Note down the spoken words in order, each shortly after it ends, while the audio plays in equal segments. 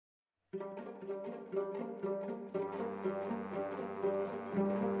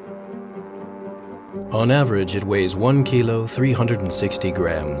On average, it weighs 1 kilo, 360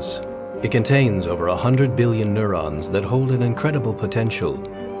 grams. It contains over 100 billion neurons that hold an incredible potential,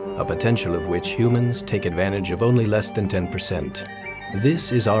 a potential of which humans take advantage of only less than 10%.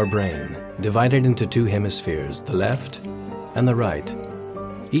 This is our brain, divided into two hemispheres, the left and the right.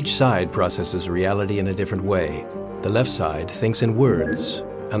 Each side processes reality in a different way. The left side thinks in words,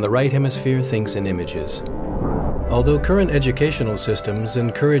 and the right hemisphere thinks in images. Although current educational systems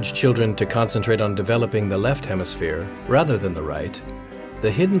encourage children to concentrate on developing the left hemisphere rather than the right, the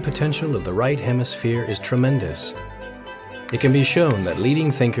hidden potential of the right hemisphere is tremendous. It can be shown that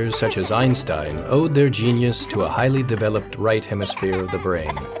leading thinkers such as Einstein owed their genius to a highly developed right hemisphere of the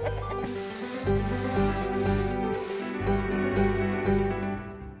brain.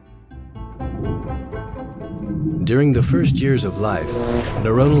 During the first years of life,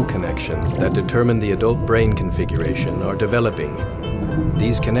 neuronal connections that determine the adult brain configuration are developing.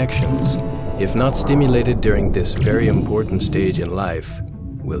 These connections, if not stimulated during this very important stage in life,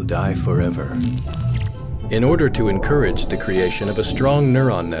 will die forever. In order to encourage the creation of a strong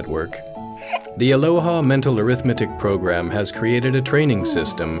neuron network, the ALOHA Mental Arithmetic program has created a training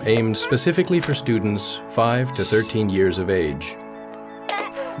system aimed specifically for students 5 to 13 years of age.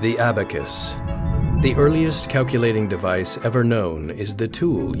 The abacus. The earliest calculating device ever known is the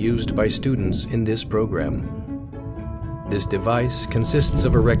tool used by students in this program. This device consists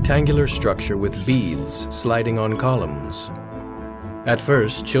of a rectangular structure with beads sliding on columns. At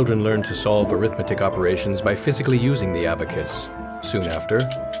first, children learn to solve arithmetic operations by physically using the abacus. Soon after,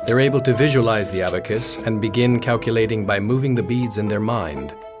 they're able to visualize the abacus and begin calculating by moving the beads in their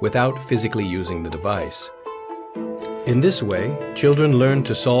mind without physically using the device. In this way, children learn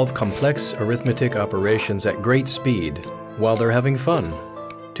to solve complex arithmetic operations at great speed while they're having fun.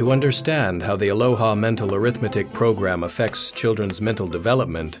 To understand how the ALOHA Mental Arithmetic program affects children's mental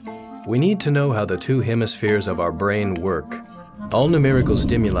development, we need to know how the two hemispheres of our brain work. All numerical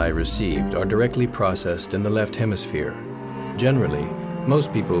stimuli received are directly processed in the left hemisphere. Generally,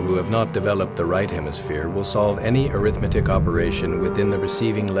 most people who have not developed the right hemisphere will solve any arithmetic operation within the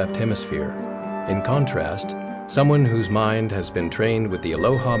receiving left hemisphere. In contrast, someone whose mind has been trained with the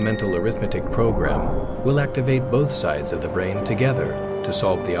ALOHA Mental Arithmetic program will activate both sides of the brain together to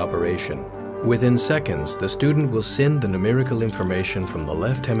solve the operation. Within seconds, the student will send the numerical information from the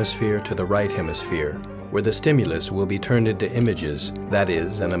left hemisphere to the right hemisphere, where the stimulus will be turned into images. That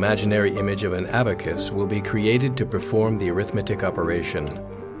is, an imaginary image of an abacus will be created to perform the arithmetic operation.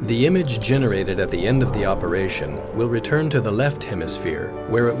 The image generated at the end of the operation will return to the left hemisphere,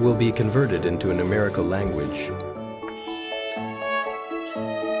 where it will be converted into a numerical language.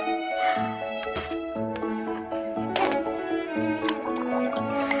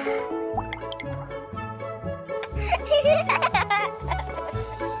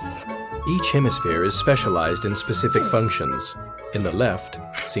 Each hemisphere is specialized in specific functions. In the left,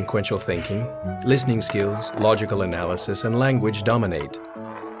 sequential thinking, listening skills, logical analysis, and language dominate,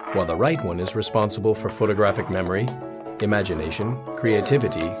 while the right one is responsible for photographic memory, imagination,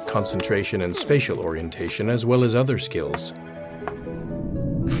 creativity, concentration, and spatial orientation, as well as other skills.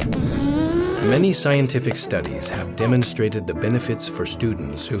 Many scientific studies have demonstrated the benefits for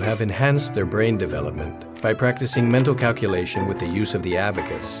students who have enhanced their brain development by practicing mental calculation with the use of the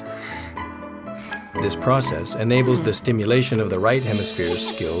abacus. This process enables the stimulation of the right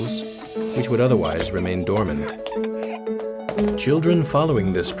hemisphere's skills, which would otherwise remain dormant. Children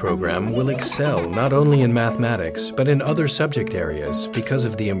following this program will excel not only in mathematics, but in other subject areas because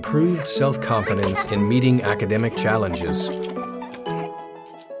of the improved self-confidence in meeting academic challenges.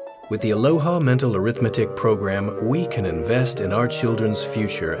 With the ALOHA Mental Arithmetic program, we can invest in our children's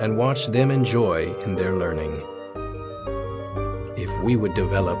future and watch them enjoy in their learning. If we would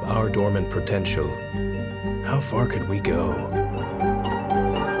develop our dormant potential, how far could we go?